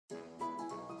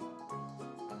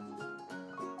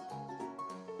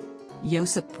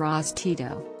Josip Broz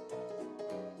Tito.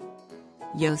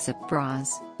 Josip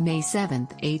Broz, May 7,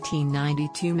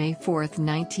 1892 – May 4,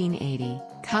 1980,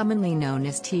 commonly known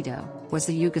as Tito, was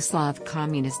a Yugoslav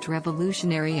communist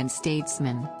revolutionary and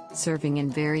statesman, serving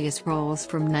in various roles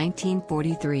from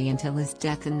 1943 until his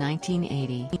death in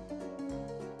 1980.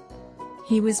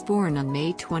 He was born on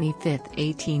May 25,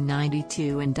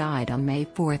 1892 and died on May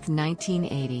 4,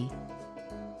 1980.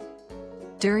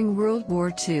 During World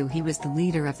War II he was the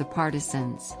leader of the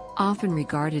Partisans, often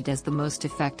regarded as the most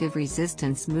effective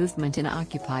resistance movement in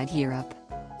occupied Europe.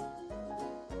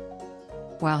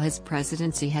 While his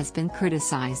presidency has been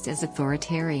criticized as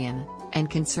authoritarian,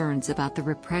 and concerns about the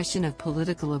repression of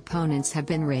political opponents have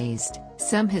been raised,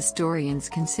 some historians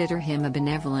consider him a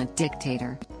benevolent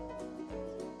dictator.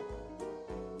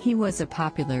 He was a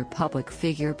popular public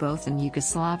figure both in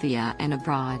Yugoslavia and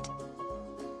abroad.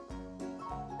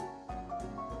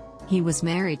 He was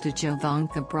married to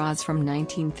Jovanka Broz from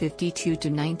 1952 to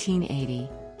 1980.